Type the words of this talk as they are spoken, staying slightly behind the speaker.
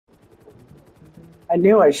I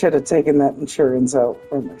knew I should have taken that insurance out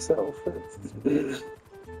for myself.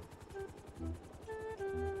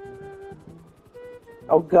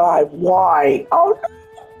 Oh God, why? Oh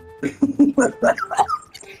no!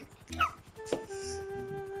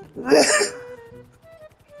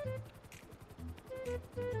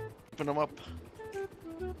 Open them up.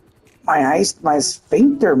 My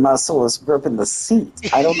sphincter muscle is gripping the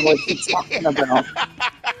seat. I don't know what you're talking about.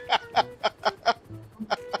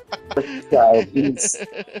 Diabetes.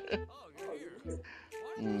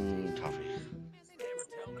 Coffee.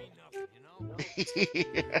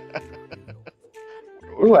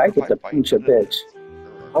 Ooh, I get to punch a bitch.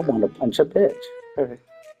 I want to punch a bitch. Come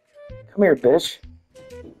here, bitch.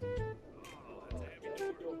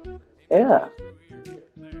 Yeah.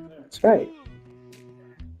 That's right.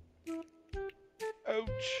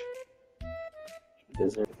 Ouch.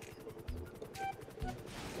 Deserve.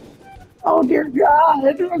 Oh dear God,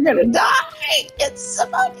 we're gonna die! It's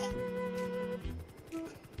somebody.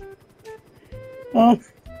 Oh.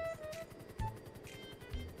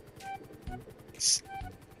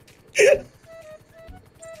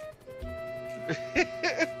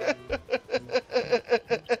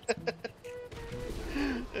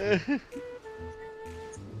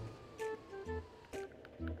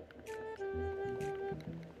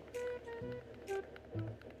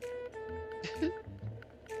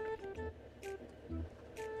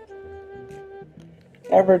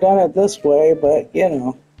 Never done it this way, but you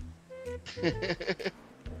know.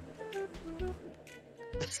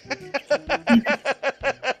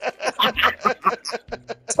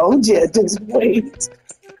 Told you, just wait.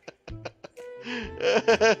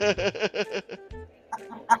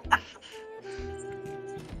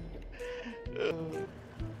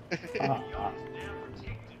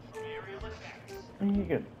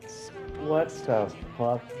 What the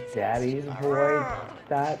fuck, Daddy's boy?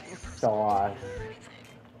 That sauce.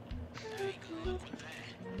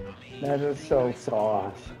 That is so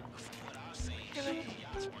sauce.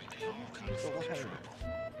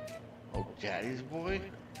 Oh, Daddy's boy?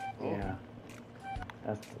 Oh. Yeah.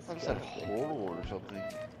 That's I said hole or something.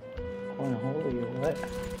 Holy what?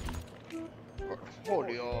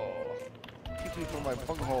 Holy oh. Keep me from my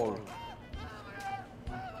bunghole.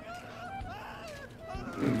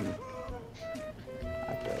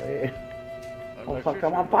 Okay. Oh fuck,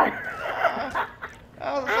 I'm on fire!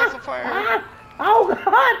 Oh, there's lots of fire! Oh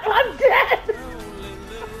God, I'm dead!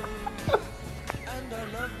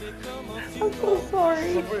 I'm so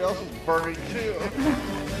sorry. Somebody else is burning too.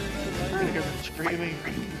 I hear them screaming.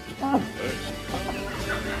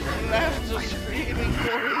 Laughs are screaming,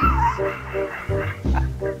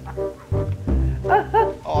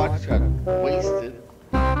 oh, I just got wasted.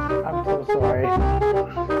 I'm so sorry. Oh,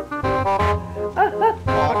 I just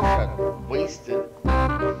got wasted.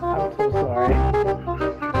 I'm so sorry.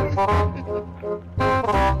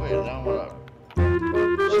 Wait, now I'm gonna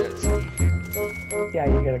jet ski. Yeah,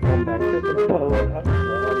 you gotta come back to the boat. I'm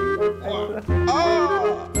sorry. Oh!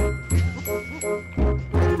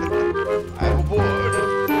 I'm aboard.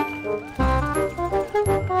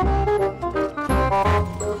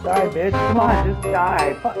 Die, bitch. Come on, just die.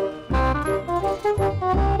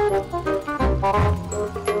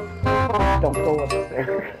 Don't go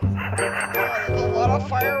upstairs. There's a lot of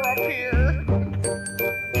fire up here.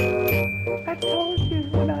 I told you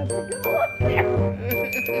not to go up there.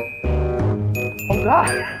 Oh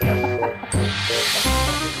God.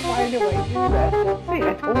 Why do I do that? See, I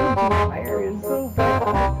told you fire is so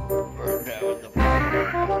bad. Burn down the fire.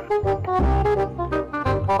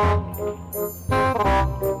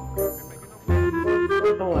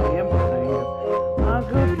 Oh, I am playing.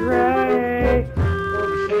 Uncle Dre.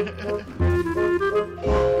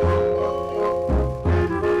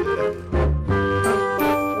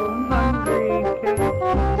 I'm hungry.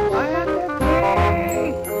 I have to pee.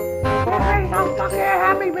 Hey, I'm fucking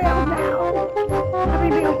Happy Meal now. Happy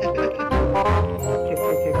Meal.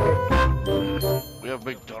 We have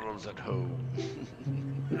McDonald's at home.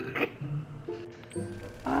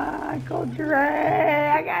 Uncle Dre,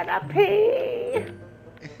 I gotta pee.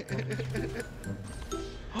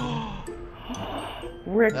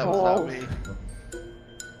 Rick That was not me.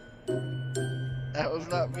 That was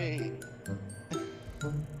not me.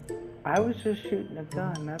 I was just shooting a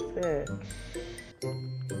gun, that's it.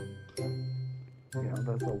 Yeah,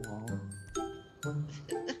 that's a wall.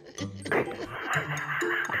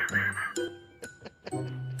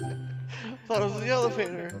 Thought it was the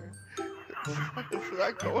elevator. It's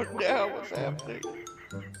not going down. What's happening?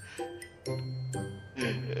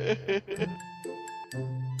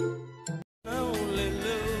 I only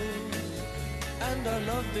lose, and our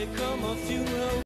love become a funeral.